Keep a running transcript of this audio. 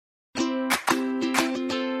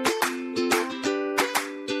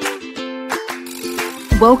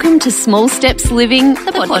Welcome to Small Steps Living,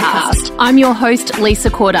 the podcast. I'm your host,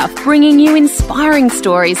 Lisa Corder, bringing you inspiring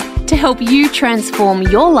stories to help you transform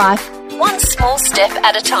your life one small step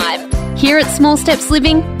at a time. Here at Small Steps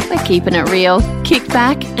Living, we're keeping it real. Kick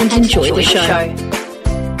back and enjoy the show.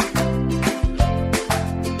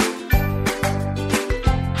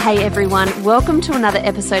 Hey everyone, welcome to another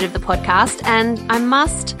episode of the podcast, and I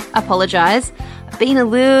must apologise. I've been a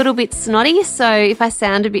little bit snotty, so if I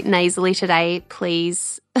sound a bit nasally today,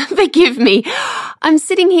 please forgive me. I'm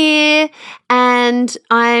sitting here and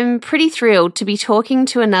I'm pretty thrilled to be talking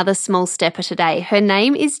to another small stepper today. Her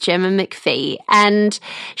name is Gemma McPhee, and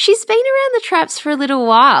she's been around the traps for a little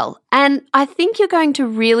while, and I think you're going to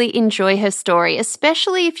really enjoy her story,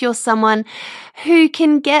 especially if you're someone who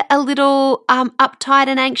can get a little uptight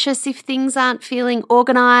and anxious if things aren't feeling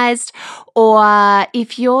organised, or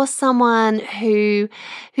if you're someone who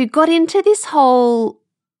got into this whole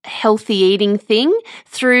healthy eating thing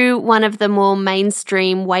through one of the more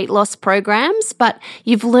mainstream weight loss programs, but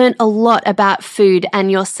you've learned a lot about food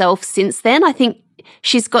and yourself since then. I think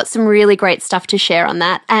she's got some really great stuff to share on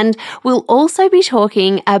that. And we'll also be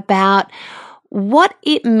talking about what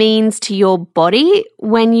it means to your body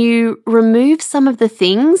when you remove some of the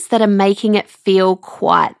things that are making it feel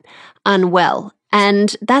quite unwell.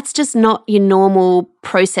 And that's just not your normal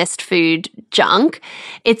processed food junk.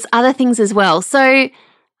 It's other things as well. So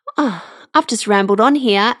I've just rambled on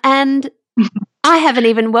here and I haven't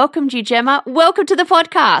even welcomed you, Gemma. Welcome to the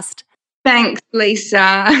podcast. Thanks, Lisa.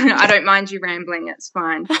 I don't mind you rambling. It's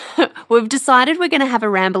fine. We've decided we're going to have a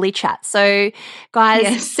rambly chat. So,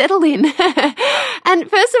 guys, Settle in.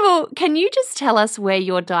 And first of all, can you just tell us where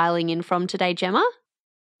you're dialing in from today, Gemma?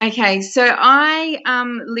 Okay, so I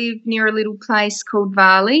live near a little place called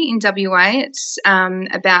Varley in WA. It's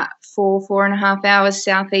about 4.5 hours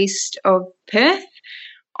southeast of Perth,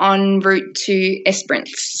 en route to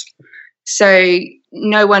Esperance. So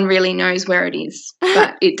no one really knows where it is,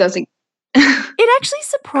 but it doesn't. It actually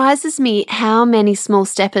surprises me how many small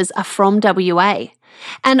steppers are from WA,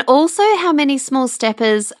 and also how many small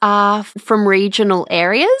steppers are from regional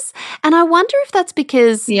areas. And I wonder if that's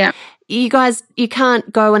because you guys, you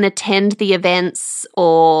can't go and attend the events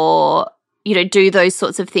or, you know, do those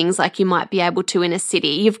sorts of things like you might be able to in a city.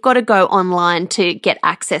 You've got to go online to get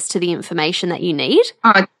access to the information that you need.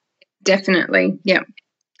 Oh, definitely. Yeah.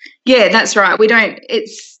 Yeah, that's right.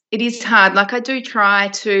 It is hard. Like I do try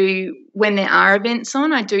to, when there are events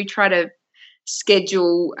on, I do try to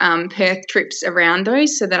schedule Perth trips around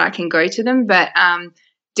those so that I can go to them. But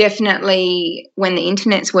definitely when the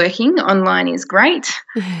internet's working, online is great.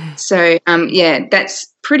 So,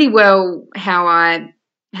 that's pretty well how I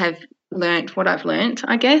have learnt what I've learnt,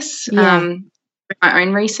 I guess, my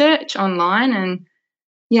own research online and,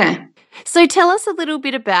 yeah. So tell us a little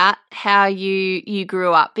bit about how you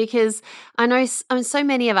grew up, because I know so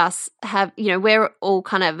many of us have, you know, we're all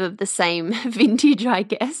kind of the same vintage, I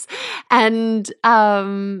guess. And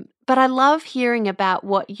but I love hearing about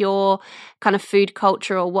what your kind of food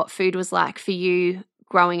culture or what food was like for you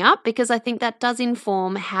growing up, because I think that does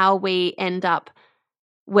inform how we end up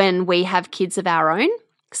when we have kids of our own.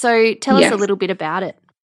 So tell us a little bit about it.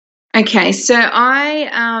 Okay, so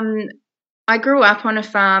I grew up on a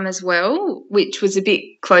farm as well, which was a bit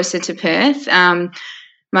closer to Perth. My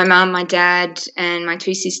mum, my dad and my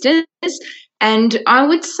two sisters. And I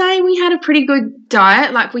would say we had a pretty good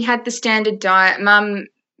diet. Like we had the standard diet. Mum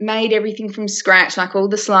made everything from scratch, like all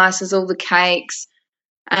the slices, all the cakes,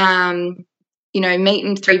 meat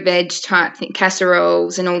and 3 veg type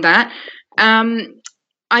casseroles and all that.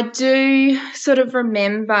 I do sort of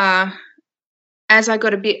remember as I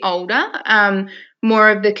got a bit older,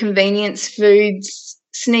 more of the convenience foods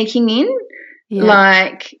sneaking in,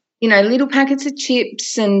 like, you know, little packets of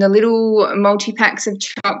chips and the little multi-packs of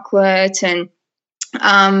chocolate. And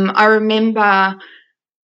I remember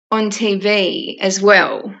on TV as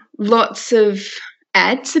well, lots of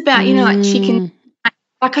ads about, you know, like chicken.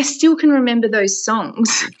 Like I still can remember those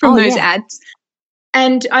songs from those ads.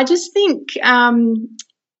 And I just think that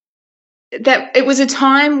it was a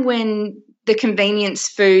time when the convenience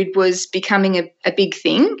food was becoming a big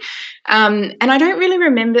thing. And I don't really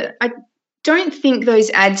remember, I don't think those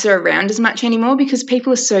ads are around as much anymore because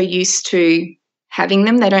people are so used to having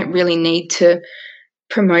them, they don't really need to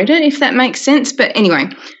promote it, if that makes sense. But anyway,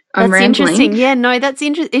 I'm rambling. Interesting. Yeah, no, that's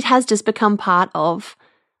interesting. It has just become part of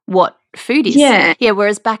what food is. Yeah,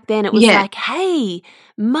 whereas back then it was like, hey,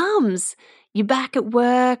 mums, you're back at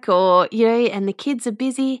work or, you know, and the kids are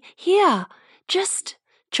busy. Here, just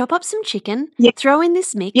chop up some chicken, throw in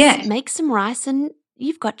this mix, make some rice, and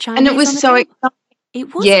you've got Chinese. And it was so exciting.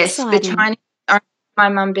 It was exciting. The Chinese. my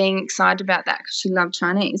mum being excited about that because she loved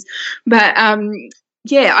Chinese. But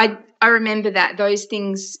I remember those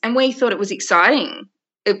things, and we thought it was exciting.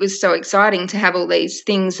 It was so exciting to have all these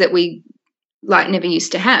things that we never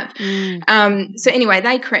used to have. So anyway,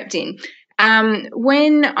 they crept in.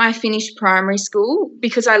 When I finished primary school,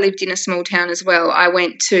 because I lived in a small town as well, I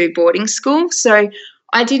went to boarding school. So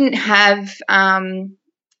I didn't have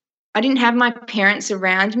my parents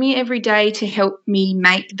around me every day to help me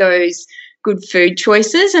make those good food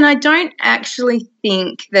choices. And I don't actually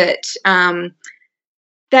think that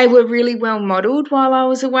they were really well modelled while I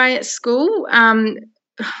was away at school.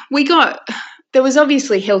 There was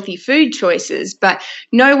obviously healthy food choices, but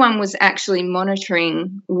no one was actually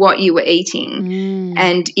monitoring what you were eating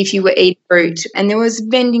and if you were eating fruit. And there was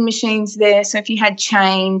vending machines there, so if you had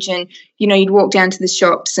change and, you'd walk down to the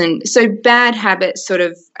shops. And so bad habits sort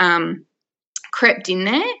of crept in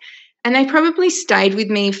there, and they probably stayed with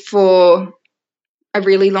me for a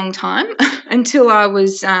really long time until I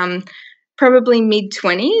was probably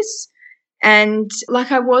mid-20s. And,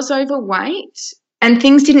 I was overweight. And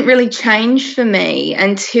things didn't really change for me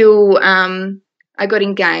until I got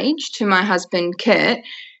engaged to my husband, Kurt,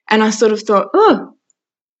 and I sort of thought,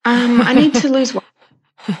 I need to lose weight.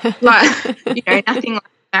 Nothing like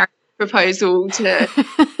a marriage proposal to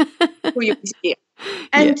pull you into gear.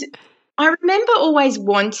 And I remember always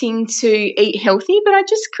wanting to eat healthy, but I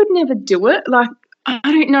just could never do it. I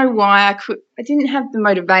don't know why I didn't have the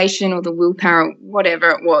motivation or the willpower, or whatever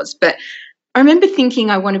it was, but I remember thinking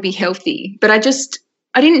I want to be healthy, but I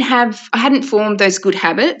hadn't formed those good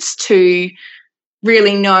habits to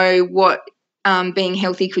really know what being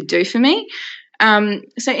healthy could do for me. So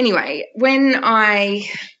anyway, when I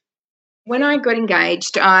got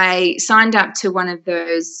engaged, I signed up to one of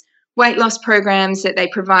those weight loss programs that they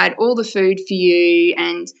provide all the food for you,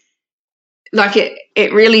 and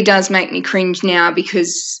it really does make me cringe now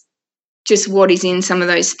because just what is in some of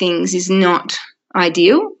those things is not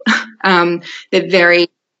ideal. They're very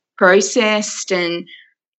processed and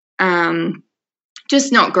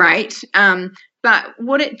just not great. But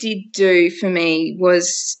what it did do for me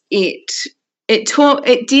was it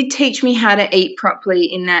did teach me how to eat properly,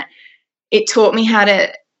 in that it taught me how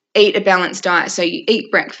to eat a balanced diet. So you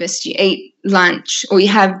eat breakfast, you eat lunch, or you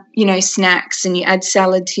have, snacks, and you add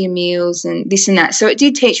salad to your meals and this and that. So it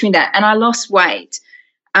did teach me that, and I lost weight.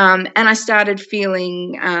 And I started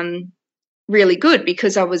feeling really good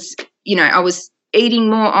because I was eating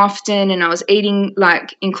more often, and I was eating,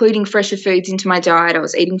 including fresher foods into my diet. I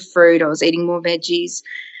was eating fruit, I was eating more veggies.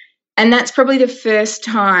 And that's probably the first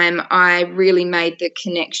time I really made the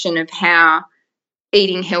connection of how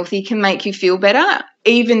eating healthy can make you feel better,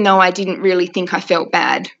 even though I didn't really think I felt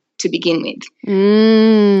bad to begin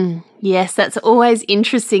with. Yes, that's always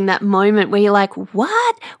interesting, that moment where you're like,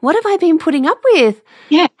 what have I been putting up with?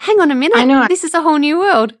 Yeah. Hang on a minute. I know. This is a whole new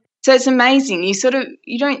world. So it's amazing. You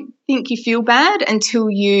don't think you feel bad until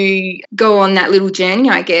you go on that little journey,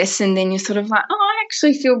 I guess, and then you're sort of like, I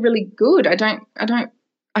actually feel really good. I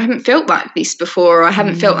haven't felt like this before, or I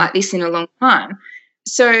haven't felt like this in a long time.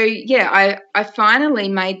 So I finally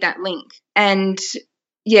made that link. And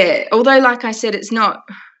although, like I said, it's not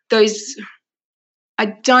those, I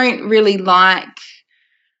don't really like,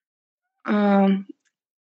 now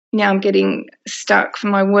I'm getting stuck for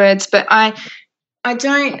my words, but I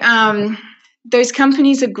don't, those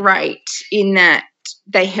companies are great in that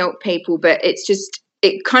they help people, but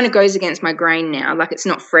it kind of goes against my grain now. It's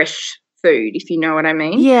not fresh food, if you know what I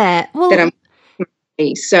mean. Yeah. Well,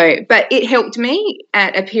 but it helped me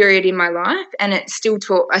at a period in my life, and I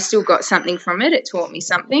still got something from it. It taught me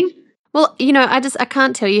something. Well, I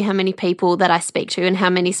can't tell you how many people that I speak to and how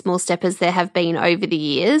many small steppers there have been over the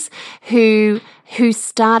years who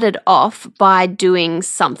started off by doing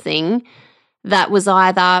something that was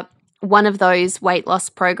either one of those weight loss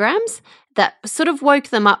programs that sort of woke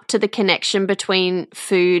them up to the connection between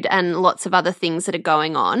food and lots of other things that are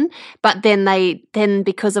going on. But then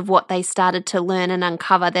because of what they started to learn and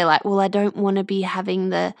uncover, they're like, well, I don't want to be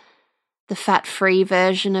having the fat-free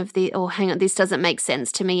version of hang on, this doesn't make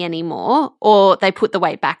sense to me anymore. Or they put the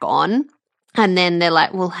weight back on, and then they're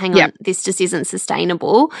like, well, hang on, this just isn't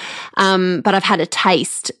sustainable. But I've had a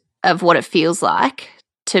taste of what it feels like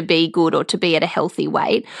to be good or to be at a healthy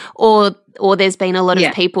weight. Or there's been a lot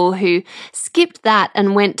of people who skipped that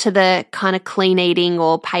and went to the kind of clean eating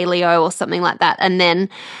or paleo or something like that, and then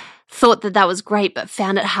thought that was great but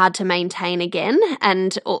found it hard to maintain again,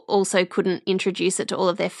 and also couldn't introduce it to all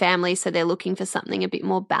of their family, so they're looking for something a bit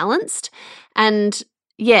more balanced. And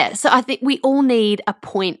Yeah, so I think we all need a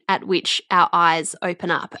point at which our eyes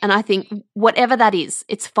open up. And I think whatever that is,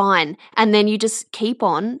 it's fine. And then you just keep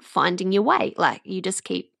on finding your way. Like you just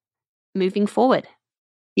keep moving forward.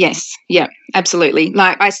 Yes, yeah, absolutely.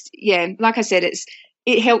 Like I said,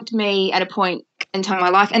 it helped me at a point in time in my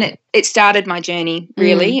life, and it started my journey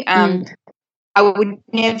really. I would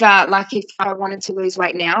never, like, if I wanted to lose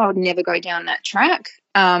weight now, I would never go down that track.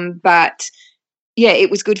 But yeah,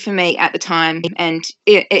 it was good for me at the time, and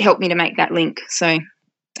it helped me to make that link. So,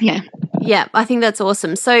 yeah. Yeah, I think that's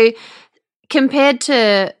awesome. So compared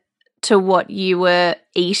to what you were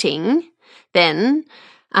eating then,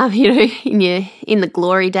 in the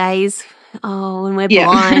glory days, when we're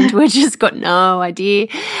blind, we've just got no idea.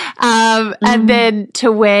 And then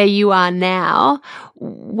to where you are now,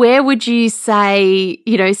 where would you say,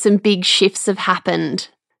 some big shifts have happened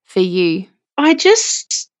for you? I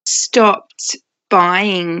just stopped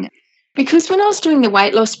buying, because when I was doing the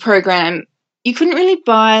weight loss program, you couldn't really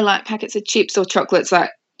buy like packets of chips or chocolates. Like,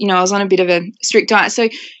 I was on a bit of a strict diet. So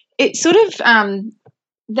it sort of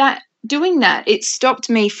doing that, it stopped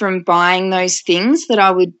me from buying those things that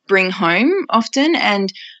I would bring home often.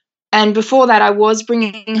 And before that, I was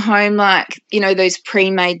bringing home like, those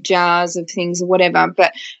pre-made jars of things or whatever.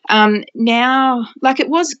 But now, like, it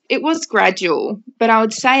was gradual. But I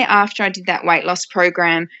would say after I did that weight loss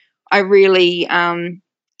program, I really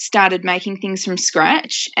started making things from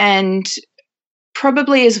scratch, and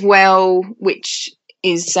probably as well, which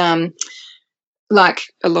is like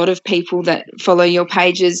a lot of people that follow your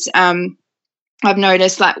pages, I've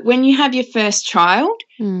noticed, like, when you have your first child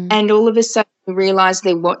and all of a sudden you realise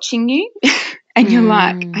they're watching you and you're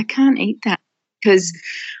like, I can't eat that because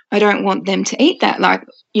I don't want them to eat that. Like,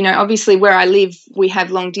 obviously where I live, we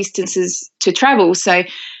have long distances to travel. So,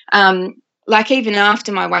 like, even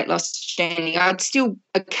after my weight loss journey, I'd still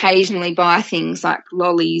occasionally buy things like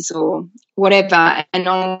lollies or whatever,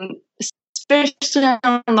 and especially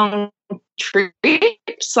on long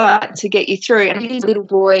trips, like, to get you through. And this little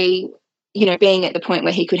boy, being at the point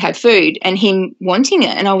where he could have food and him wanting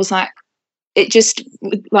it, and I was like, it just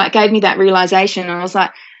like gave me that realization. I was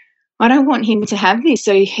like, I don't want him to have this,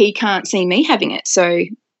 so he can't see me having it, so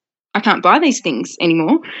I can't buy these things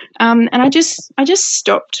anymore. And I just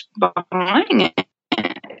stopped buying it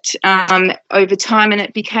over time, and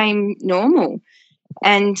it became normal.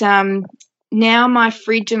 And now my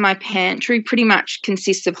fridge and my pantry pretty much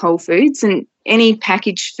consists of whole foods, and any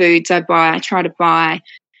packaged foods I buy, I try to buy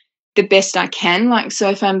the best I can. Like, so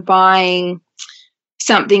if I'm buying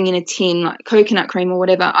something in a tin, like coconut cream or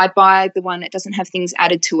whatever, I buy the one that doesn't have things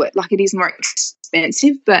added to it. Like, it is more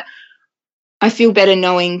expensive, but I feel better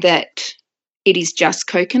knowing that it is just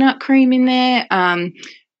coconut cream in there.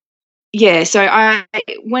 So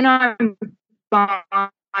when I'm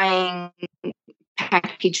buying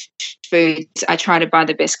packaged foods, I try to buy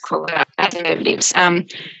the best quality alternatives.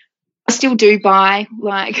 I still do buy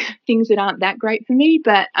like things that aren't that great for me,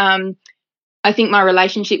 but I think my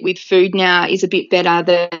relationship with food now is a bit better,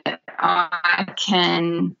 that I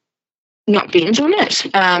can not binge on it.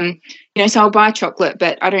 So I'll buy chocolate,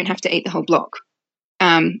 but I don't have to eat the whole block.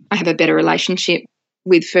 I have a better relationship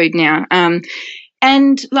with food now.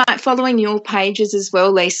 And like following your pages as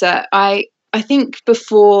well, Lisa, I think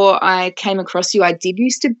before I came across you, I did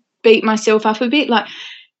used to beat myself up a bit. Like,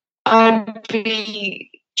 I'd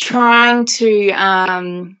be trying to,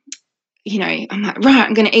 I'm like, right,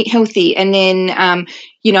 I'm going to eat healthy. And then,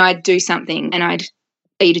 I'd do something and I'd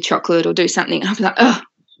eat a chocolate or do something. And I'd be like, oh,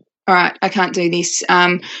 all right, I can't do this.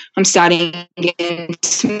 I'm starting again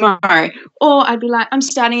tomorrow. Or I'd be like, I'm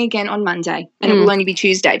starting again on Monday, and it will only be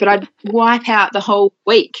Tuesday. But I'd wipe out the whole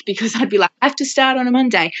week because I'd be like, I have to start on a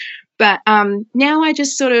Monday. But now I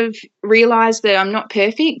just sort of realise that I'm not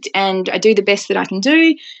perfect, and I do the best that I can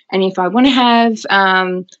do. And if I want to have,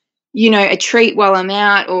 a treat while I'm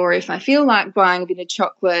out, or if I feel like buying a bit of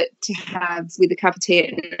chocolate to have with a cup of tea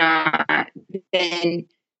at night, then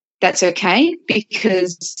that's okay,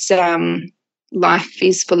 because life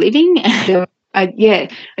is for living. And I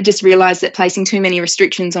just realised that placing too many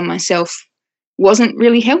restrictions on myself wasn't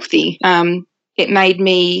really healthy. It made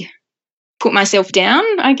me put myself down,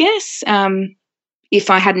 I guess, if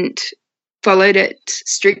I hadn't followed it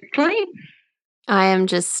strictly. I am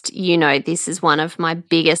just, this is one of my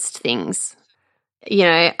biggest things.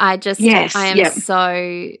 I am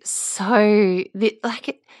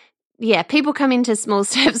people come into Small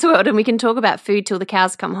Steps World and we can talk about food till the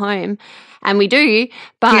cows come home, and we do,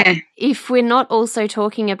 but if we're not also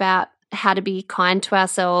talking about how to be kind to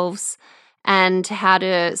ourselves and how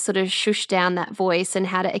to sort of shush down that voice and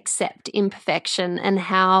how to accept imperfection, and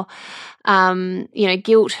how,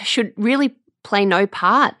 guilt should really play no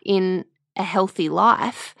part in a healthy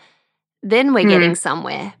life, then we're getting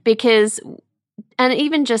somewhere. Because, and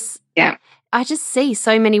even just, I just see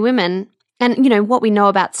so many women, and, you know, what we know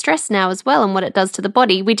about stress now as well and what it does to the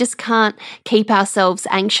body, we just can't keep ourselves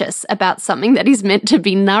anxious about something that is meant to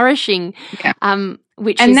be nourishing,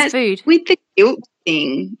 which and is that's food. With the guilt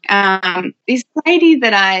thing, this lady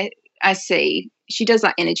that I see, she does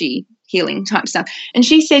like energy healing type stuff. And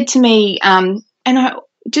she said to me, and I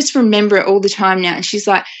just remember it all the time now, and she's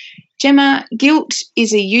like, Gemma, guilt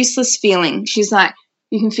is a useless feeling. She's like,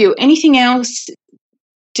 you can feel anything else,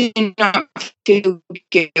 do not feel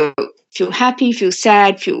guilt. Feel happy, feel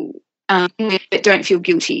sad, feel but don't feel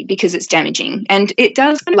guilty because it's damaging. And it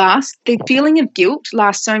does last. The feeling of guilt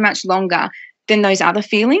lasts so much longer than those other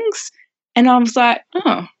feelings. And I was like,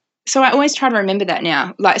 oh. So I always try to remember that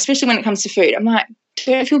now, like especially when it comes to food. I'm like,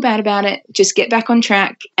 don't feel bad about it. Just get back on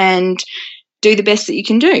track and do the best that you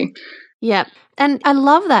can do. Yeah. And I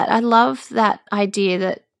love that. I love that idea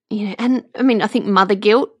that, you know, and I mean, I think mother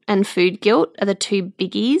guilt and food guilt are the two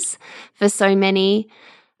biggies for so many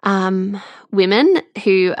women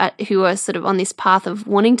who are sort of on this path of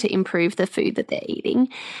wanting to improve the food that they're eating,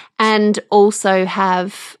 and also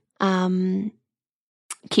have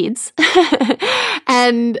kids.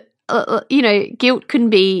 And you know, guilt can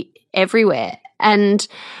be everywhere. And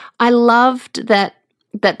I loved that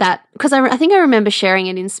because I think I remember sharing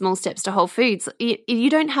it in Small Steps to Whole Foods. You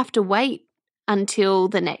don't have to wait until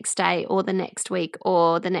the next day or the next week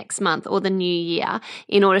or the next month or the new year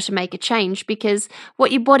in order to make a change, because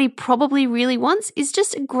what your body probably really wants is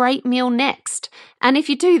just a great meal next. And if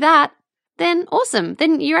you do that, then awesome.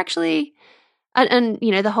 Then you're actually, and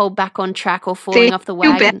you know, the whole back on track or falling off the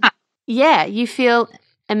wagon. Yeah, you feel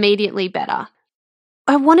immediately better.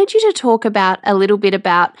 I wanted you to talk about a little bit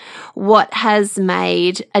about what has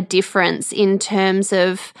made a difference in terms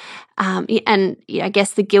of, and I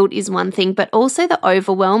guess the guilt is one thing, but also the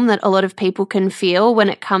overwhelm that a lot of people can feel when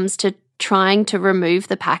it comes to trying to remove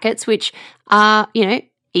the packets, which are, you know,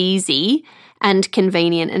 easy and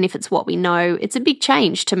convenient. And if it's what we know, it's a big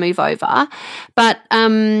change to move over. But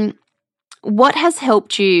what has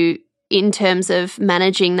helped you in terms of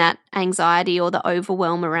managing that anxiety or the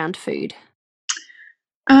overwhelm around food?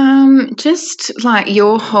 Just like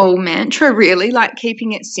your whole mantra, really, like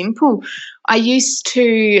keeping it simple. I used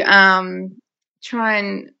to try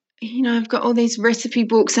and, you know, I've got all these recipe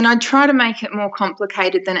books and I'd try to make it more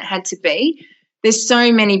complicated than it had to be. There's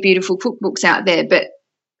so many beautiful cookbooks out there, but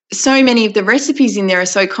so many of the recipes in there are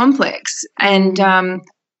so complex. And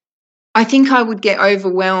I think I would get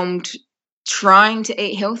overwhelmed trying to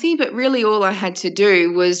eat healthy, but really all I had to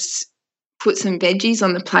do was put some veggies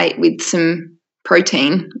on the plate with some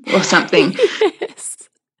protein or something. Yes.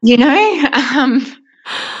 You know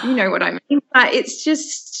what I mean. But it's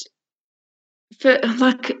just for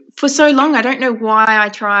so long I don't know why I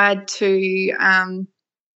tried to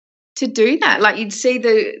do that. Like, you'd see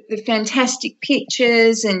the fantastic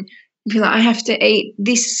pictures and be like, I have to eat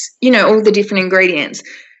this, you know, all the different ingredients,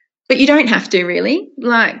 but you don't have to really.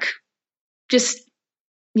 Like, just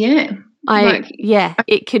it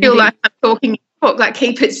could feel be like I'm talking. Like,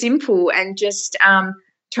 keep it simple and just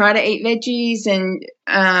try to eat veggies and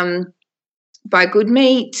buy good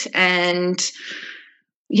meat, and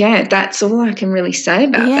that's all I can really say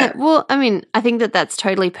about that. Well, I mean, I think that that's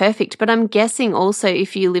totally perfect, but I'm guessing also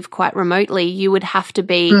if you live quite remotely, you would have to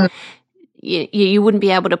be you wouldn't be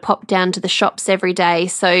able to pop down to the shops every day,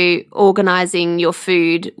 so organising your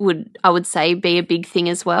food would, I would say, be a big thing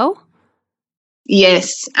as well.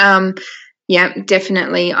 Yes. Yeah,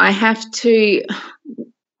 definitely. I have to,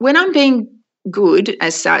 when I'm being good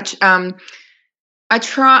as such, I'm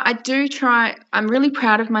really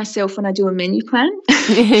proud of myself when I do a menu plan.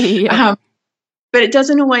 But it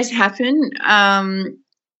doesn't always happen.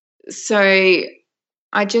 So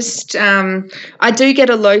I just, I do get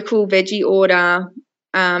a local veggie order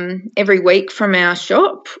every week from our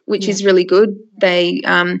shop, which is really good. They,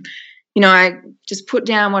 you know, I just put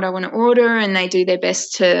down what I want to order and they do their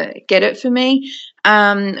best to get it for me.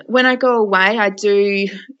 When I go away, I do,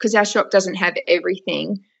 because our shop doesn't have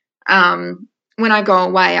everything. When I go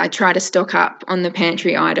away, I try to stock up on the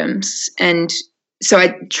pantry items. And so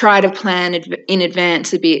I try to plan in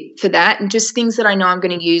advance a bit for that, and just things that I know I'm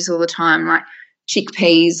going to use all the time, like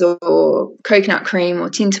chickpeas or coconut cream or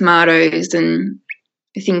tin tomatoes and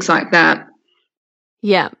things like that.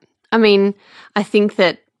 Yeah. I mean, I think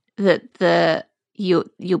that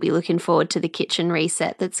you'll be looking forward to the kitchen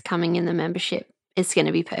reset that's coming in the membership. It's going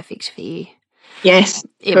to be perfect for you. Yes.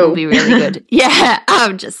 It cool. will be really good. Yeah,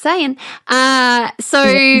 I'm just saying.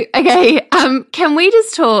 Okay, can we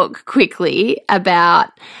just talk quickly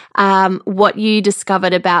about what you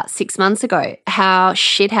discovered about 6 months ago, how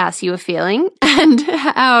shithouse you were feeling and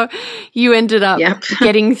how you ended up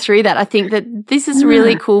getting through that? I think that this is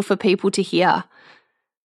really cool for people to hear.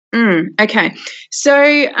 Okay.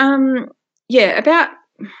 So, about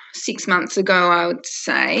 6 months ago, I would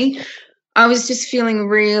say, I was just feeling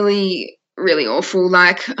really, really awful.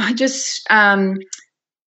 Like I just,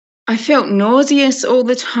 I felt nauseous all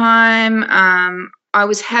the time. I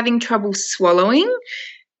was having trouble swallowing,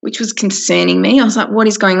 which was concerning me. I was like, what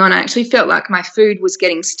is going on? I actually felt like my food was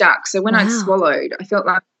getting stuck. So when I'd swallowed, I felt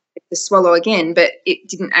like I had to swallow again, but it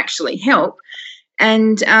didn't actually help.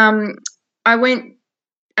 And I went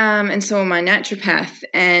and saw my naturopath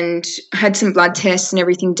and had some blood tests and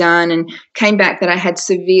everything done, and came back that I had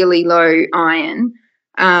severely low iron.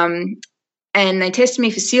 And they tested me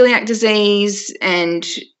for celiac disease, and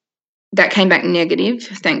that came back negative,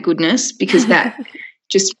 thank goodness, because that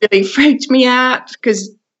just really freaked me out because,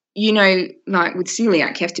 like with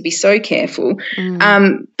celiac, you have to be so careful.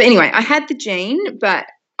 But anyway, I had the gene, but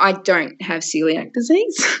I don't have celiac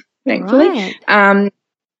disease, thankfully. Right.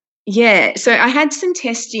 So I had some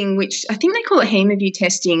testing, which I think they call it Hemaview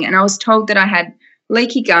testing, and I was told that I had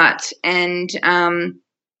leaky gut and I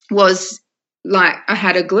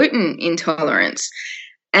had a gluten intolerance.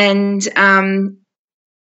 And, I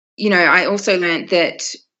also learned that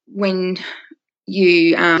when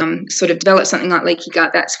you sort of develop something like leaky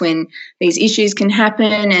gut, that's when these issues can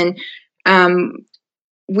happen. And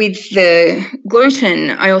with the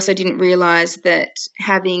gluten, I also didn't realise that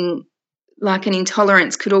having like an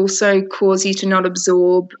intolerance could also cause you to not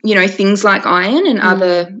absorb, things like iron and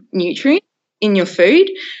other nutrients in your food.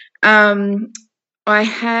 I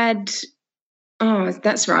had,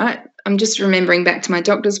 that's right. I'm just remembering back to my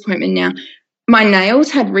doctor's appointment now. My nails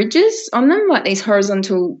had ridges on them, like these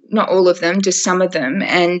horizontal, not all of them, just some of them.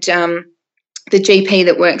 And the GP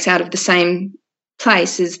that works out of the same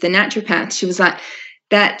place as the naturopath, she was like,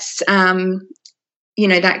 that's,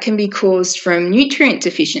 that can be caused from nutrient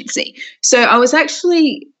deficiency. So I was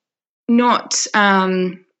actually not,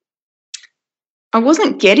 I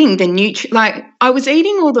wasn't getting I was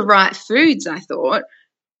eating all the right foods, I thought,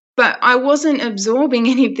 but I wasn't absorbing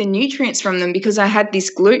any of the nutrients from them because I had this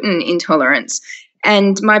gluten intolerance,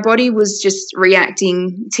 and my body was just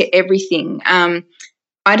reacting to everything.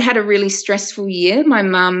 I'd had a really stressful year. My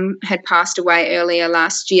mum had passed away earlier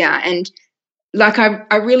last year, and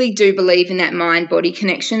I really do believe in that mind-body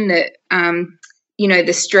connection, that,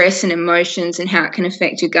 the stress and emotions and how it can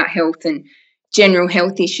affect your gut health and general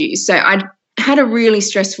health issues. So I'd had a really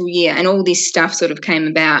stressful year, and all this stuff sort of came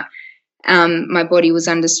about. My body was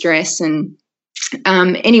under stress, and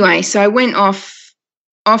anyway, so I went off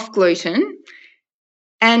gluten.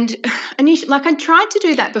 And initially, I tried to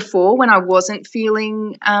do that before when I wasn't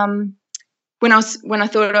feeling when I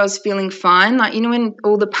thought I was feeling fine, when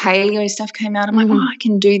all the paleo stuff came out, I'm like, I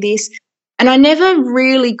can do this. And I never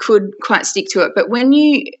really could quite stick to it. But when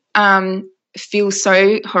you feel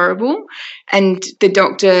so horrible and the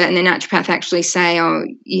doctor and the naturopath actually say, oh,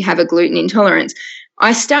 you have a gluten intolerance,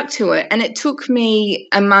 I stuck to it. And it took me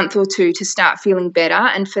a month or two to start feeling better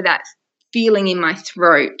and for that feeling in my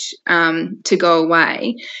throat to go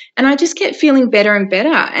away. And I just kept feeling better and better.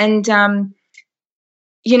 And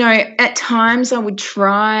at times I would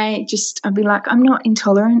I'd be like, I'm not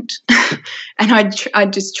intolerant. And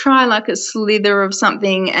I'd just try like a slither of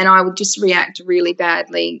something, and I would just react really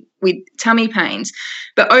badly with tummy pains.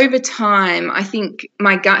 But over time, I think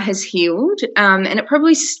my gut has healed, and it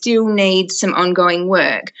probably still needs some ongoing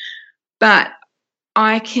work. But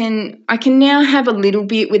I can now have a little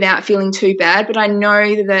bit without feeling too bad, but I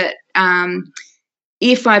know that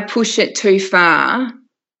if I push it too far,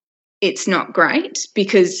 it's not great,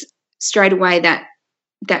 because straight away that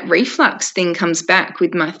reflux thing comes back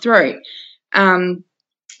with my throat.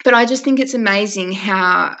 But I just think it's amazing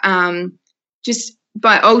how just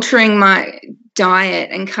by altering my diet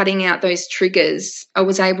and cutting out those triggers, I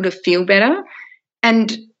was able to feel better.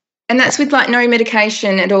 And that's with like no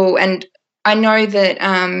medication at all. And I know that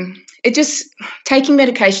taking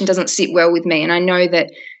medication doesn't sit well with me. And I know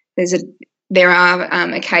that there are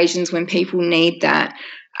occasions when people need that.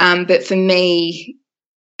 But for me,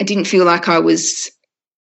 I didn't feel like I was,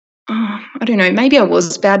 I don't know, maybe I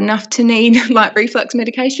was bad enough to need like reflux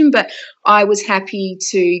medication, but I was happy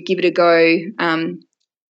to give it a go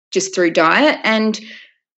just through diet. And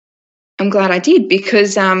I'm glad I did,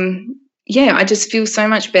 because, I just feel so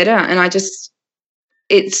much better. And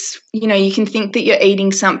you can think that you're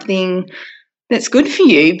eating something that's good for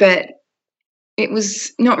you, but it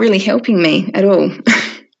was not really helping me at all.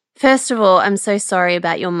 First of all, I'm so sorry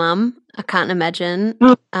about your mum. I can't imagine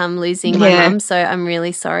losing my mum, so I'm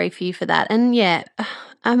really sorry for you for that. And yeah,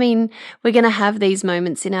 I mean, we're going to have these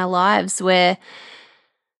moments in our lives where,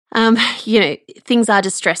 things are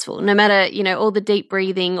distressful. No matter, all the deep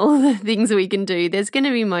breathing, all the things we can do, there's going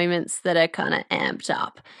to be moments that are kind of amped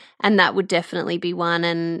up. And that would definitely be one.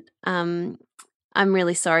 And I'm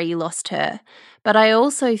really sorry you lost her. But I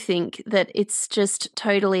also think that it's just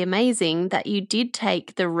totally amazing that you did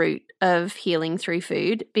take the route of healing through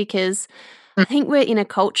food, because I think we're in a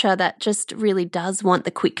culture that just really does want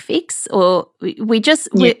the quick fix, or we're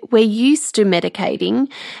used to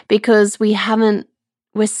medicating because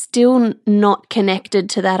we're still not connected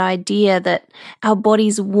to that idea that our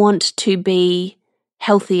bodies want to be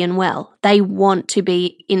healthy and well. They want to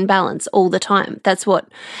be in balance all the time.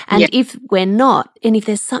 If we're not, and if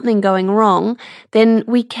there's something going wrong, then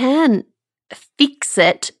we can fix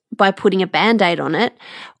it by putting a Band-Aid on it,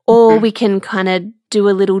 or we can kind of do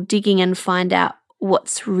a little digging and find out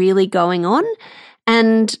what's really going on.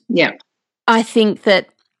 And I think that,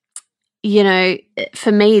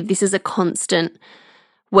 for me, this is a constant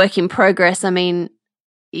work in progress. I mean,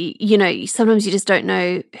 sometimes you just don't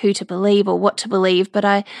know who to believe or what to believe. But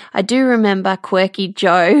I do remember Quirky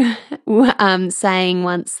Jo saying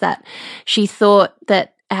once that she thought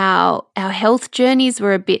that our health journeys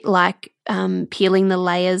were a bit like peeling the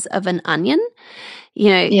layers of an onion.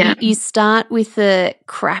 You start with the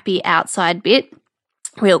crappy outside bit,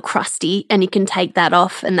 real crusty, and you can take that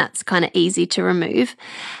off, and that's kind of easy to remove.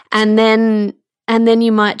 And then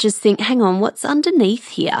you might just think, hang on, what's underneath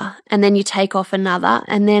here? And then you take off another,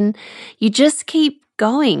 and then you just keep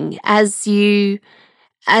going and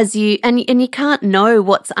you can't know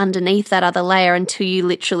what's underneath that other layer until you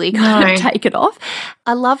literally kind of take it off.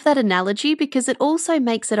 I love that analogy because it also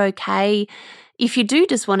makes it okay if you do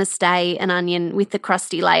just want to stay an onion with the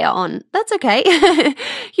crusty layer on. That's okay.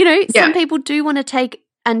 Some people do want to take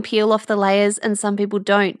and peel off the layers, and some people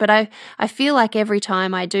don't. But I feel like every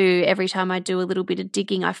time I do a little bit of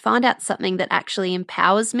digging, I find out something that actually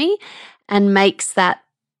empowers me and makes that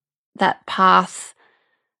path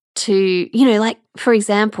to, like, for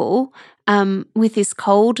example, with this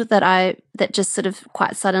cold that just sort of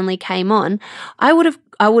quite suddenly came on, I would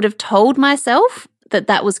have told myself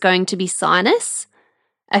that was going to be sinus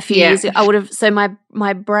a few years ago. I would have, so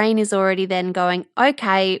my brain is already then going,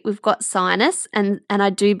 okay, we've got sinus, and I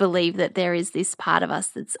do believe that there is this part of us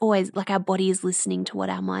that's always like our body is listening to what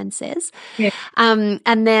our mind says. Yeah.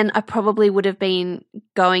 And then I probably would have been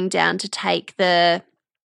going down to take the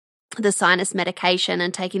sinus medication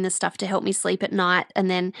and taking the stuff to help me sleep at night and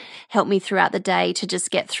then help me throughout the day to just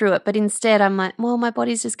get through it. But instead I'm like, well, my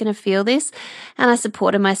body's just going to feel this. And I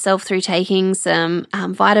supported myself through taking some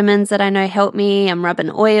vitamins that I know help me. I'm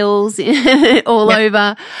rubbing oils all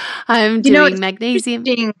over. I'm doing magnesium.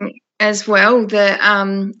 As well,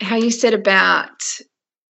 how you said about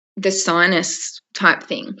the sinus type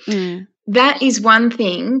thing. That is one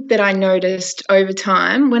thing that I noticed over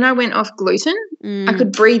time. When I went off gluten, I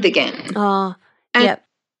could breathe again. Oh, and it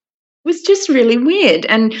was just really weird.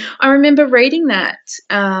 And I remember reading that,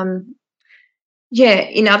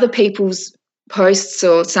 in other people's posts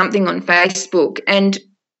or something on Facebook. And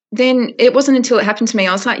then it wasn't until it happened to me,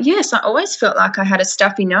 I was like, yes, I always felt like I had a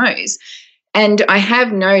stuffy nose. And I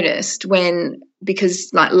have noticed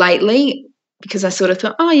because lately, because I sort of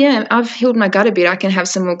thought, oh, yeah, I've healed my gut a bit, I can have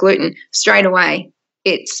some more gluten straight away.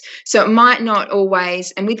 So it might not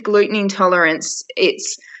always, and with gluten intolerance,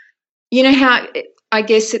 it's, how I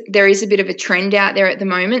guess there is a bit of a trend out there at the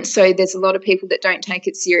moment. So there's a lot of people that don't take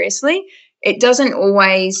it seriously. It doesn't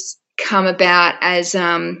always come about as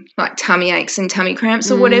like tummy aches and tummy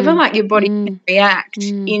cramps or whatever, like your body can react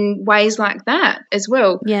in ways like that as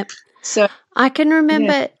well. Yep. So I can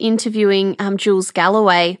remember interviewing Jules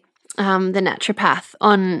Galloway, the naturopath,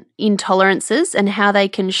 on intolerances and how they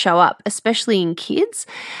can show up, especially in kids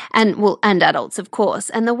and adults, of course.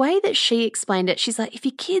 And the way that she explained it, she's like, if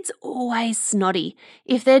your kid's always snotty,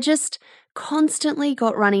 if they're just constantly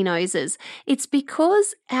got runny noses, it's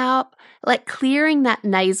because clearing that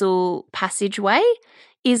nasal passageway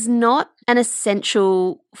is not an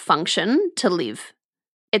essential function to live.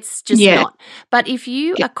 It's just not. But if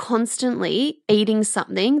you are constantly eating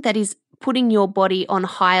something that is putting your body on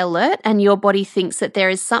high alert and your body thinks that there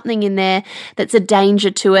is something in there that's a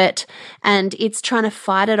danger to it and it's trying to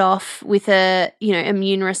fight it off with a,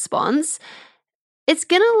 immune response, it's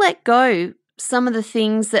going to let go some of the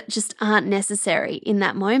things that just aren't necessary in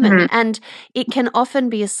that moment. Mm-hmm. And it can often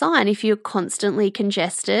be a sign if you're constantly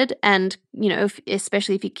congested and, you know,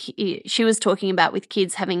 especially if she was talking about with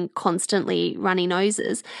kids having constantly runny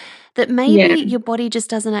noses, that maybe your body just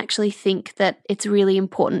doesn't actually think that it's really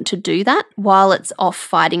important to do that while it's off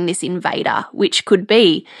fighting this invader, which could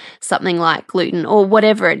be something like gluten or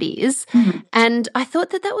whatever it is. Mm-hmm. And I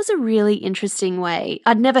thought that was a really interesting way.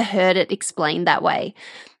 I'd never heard it explained that way.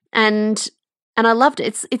 And I loved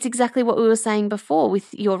it. It's exactly what we were saying before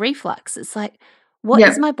with your reflux. It's like, what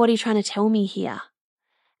is my body trying to tell me here?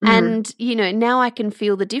 Mm-hmm. And, you know, now I can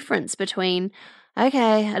feel the difference between,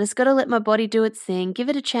 okay, I just got to let my body do its thing, give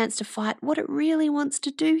it a chance to fight. What it really wants to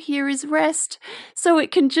do here is rest so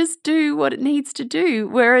it can just do what it needs to do.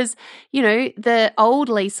 Whereas, you know, the old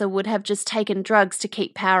Lisa would have just taken drugs to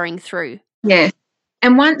keep powering through. Yeah.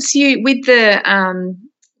 And once you, with the,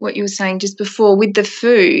 what you were saying just before, with the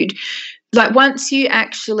food, like once you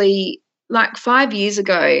actually, like 5 years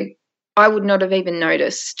ago, I would not have even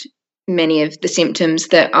noticed many of the symptoms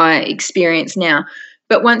that I experience now.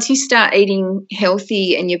 But once you start eating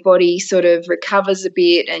healthy and your body sort of recovers a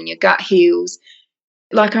bit and your gut heals,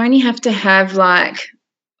 like I only have to have like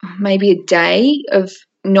maybe a day of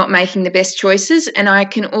not making the best choices and I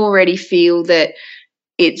can already feel that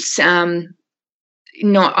it's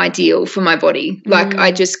not ideal for my body. Like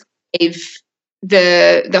I just crave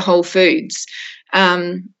the whole foods.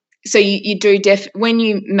 So you do when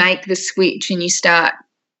you make the switch and you start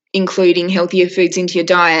including healthier foods into your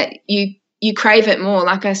diet, you crave it more.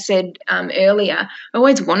 Like I said earlier, I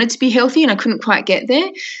always wanted to be healthy and I couldn't quite get there.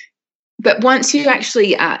 But once you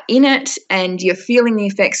actually are in it and you're feeling the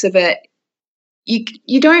effects of it,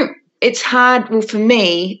 you don't, it's hard. Well, for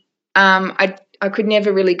me, I could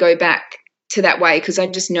never really go back to that way because I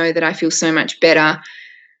just know that I feel so much better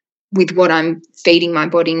with what I'm feeding my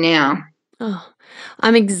body now. Oh,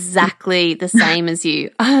 I'm exactly the same as you.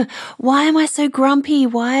 Why am I so grumpy?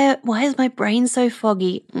 Why is my brain so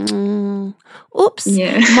foggy? Oops,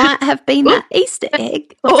 might have been that Easter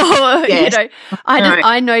egg. Or you know,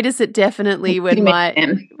 I notice it definitely when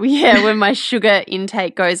my sugar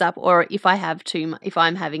intake goes up, or if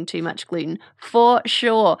I'm having too much gluten, for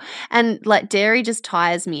sure. And like dairy just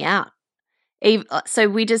tires me out. So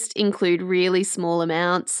we just include really small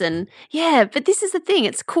amounts and but this is the thing.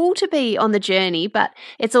 It's cool to be on the journey, but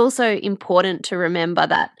it's also important to remember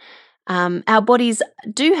that our bodies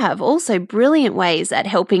do have also brilliant ways at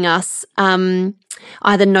helping us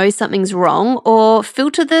either know something's wrong or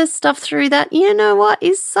filter the stuff through that, you know what,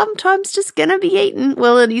 is sometimes just going to be eaten.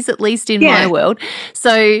 Well, it is, at least in my world.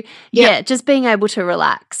 So, just being able to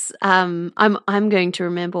relax. I'm going to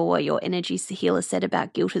remember what your energy healer said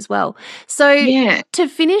about guilt as well. So to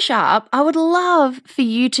finish up, I would love for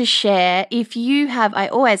you to share if you have, I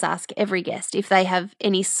always ask every guest if they have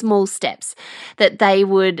any small steps that they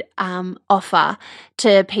would offer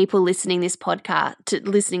to people listening to this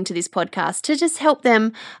podcast to just help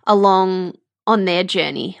them along on their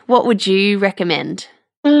journey. What would you recommend?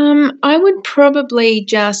 I would probably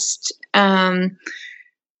just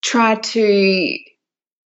try to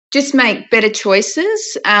just make better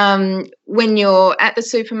choices. When you're at the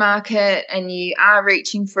supermarket and you are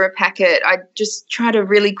reaching for a packet, I just try to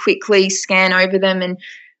really quickly scan over them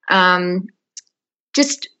and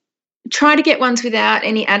just try to get ones without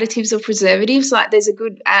any additives or preservatives. Like there's a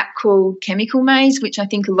good app called Chemical Maze, which I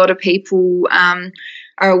think a lot of people are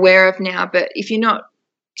aware of now. But if you're not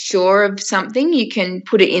sure of something, you can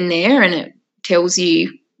put it in there and it tells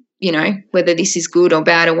you, you know, whether this is good or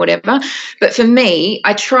bad or whatever. But for me,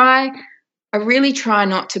 I really try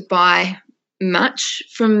not to buy much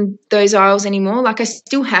from those aisles anymore. Like I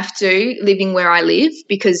still have to, living where I live,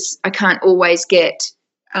 because I can't always get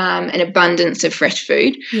an abundance of fresh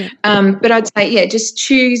food. But I'd say, just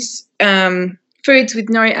choose foods with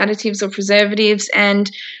no additives or preservatives. And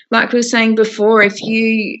like we were saying before, if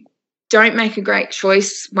you don't make a great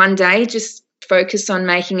choice one day, just focus on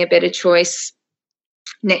making a better choice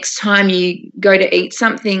next time you go to eat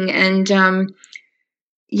something. And don't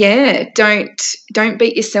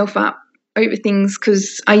beat yourself up over things,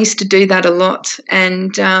 because I used to do that a lot.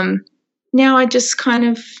 And now I just kind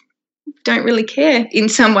of don't really care in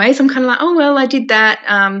some ways. I'm kind of like, oh, well, I did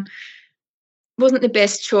that. Wasn't the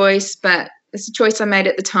best choice, but it's a choice I made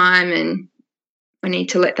at the time and I need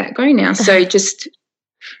to let that go now. So just,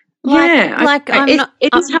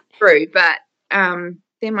 it is hard through, but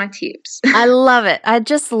they're my tips. I love it. I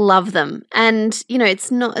just love them. And, you know,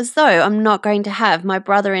 it's not as though I'm not going to have my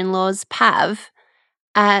brother-in-law's Pav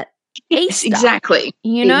at Yes, exactly.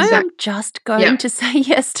 You know, I'm just going to say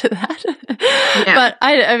yes to that. But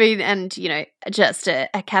I mean, and, you know, just a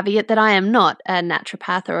caveat that I am not a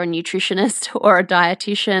naturopath or a nutritionist or a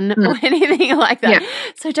dietitian or anything like that.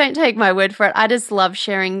 So don't take my word for it. I just love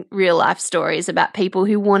sharing real life stories about people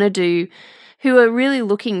who want to do, who are really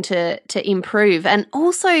looking to improve. And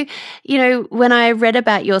also, you know, when I read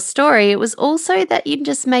about your story, it was also that you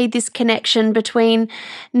just made this connection between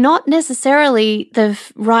not necessarily the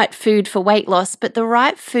right food for weight loss, but the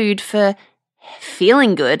right food for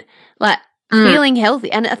feeling good, like feeling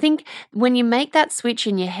healthy. And I think when you make that switch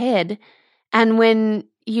in your head, and when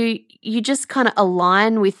you just kind of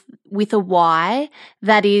align with a why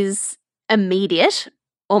that is immediate,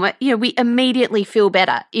 you know, we immediately feel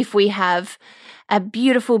better if we have a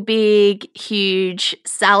beautiful, big, huge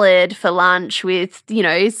salad for lunch with, you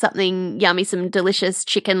know, something yummy, some delicious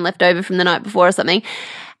chicken left over from the night before or something,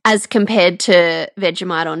 as compared to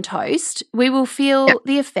Vegemite on toast. We will feel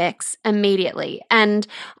the effects immediately. And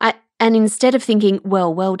instead of thinking,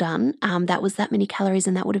 well done, that was that many calories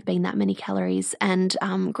and that would have been that many calories, and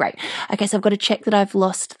great. Okay, so I've got to check that I've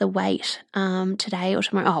lost the weight today or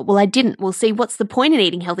tomorrow. Oh, well, I didn't. Well, see, what's the point in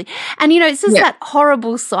eating healthy? And, you know, it's just that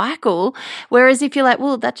horrible cycle, whereas if you're like,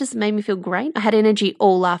 well, that just made me feel great, I had energy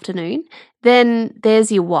all afternoon, then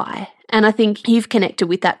there's your why. And I think you've connected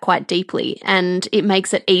with that quite deeply, and it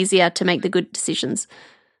makes it easier to make the good decisions.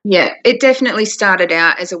 Yeah, it definitely started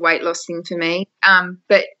out as a weight loss thing for me,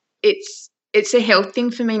 but it's a health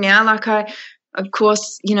thing for me now. Like of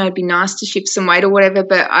course, you know, it'd be nice to shift some weight or whatever,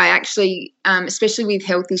 but I actually, especially with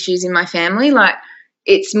health issues in my family, like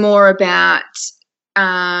it's more about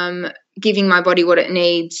giving my body what it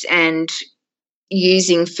needs and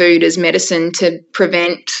using food as medicine to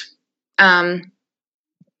prevent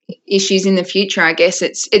issues in the future. I guess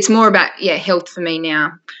it's more about health for me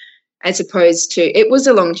now, as opposed to, it was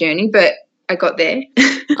a long journey, but I got there.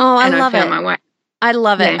 Oh, I and love I found it. my way. I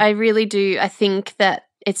love it. I really do. I think that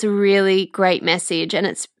it's a really great message, and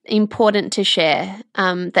it's important to share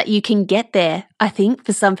that you can get there. I think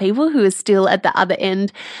for some people who are still at the other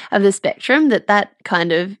end of the spectrum, that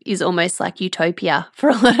kind of is almost like utopia for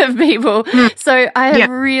a lot of people. So I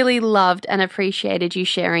have really loved and appreciated you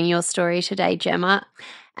sharing your story today, Gemma,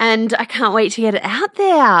 and I can't wait to get it out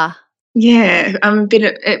there. Yeah, I'm a bit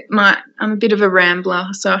of a rambler,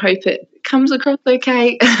 so I hope it comes across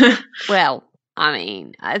okay. Well, I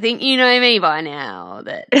mean, I think you know me by now.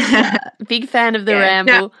 That big fan of the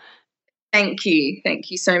ramble. No, thank you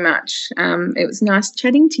so much. It was nice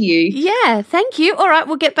chatting to you. Yeah, thank you. All right,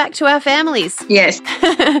 we'll get back to our families. Yes.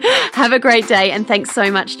 Have a great day, and thanks so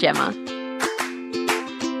much, Gemma.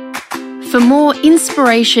 For more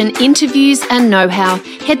inspiration, interviews, and know-how,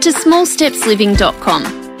 head to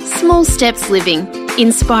smallstepsliving.com. Small Steps Living,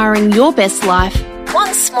 inspiring your best life,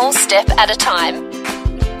 one small step at a time.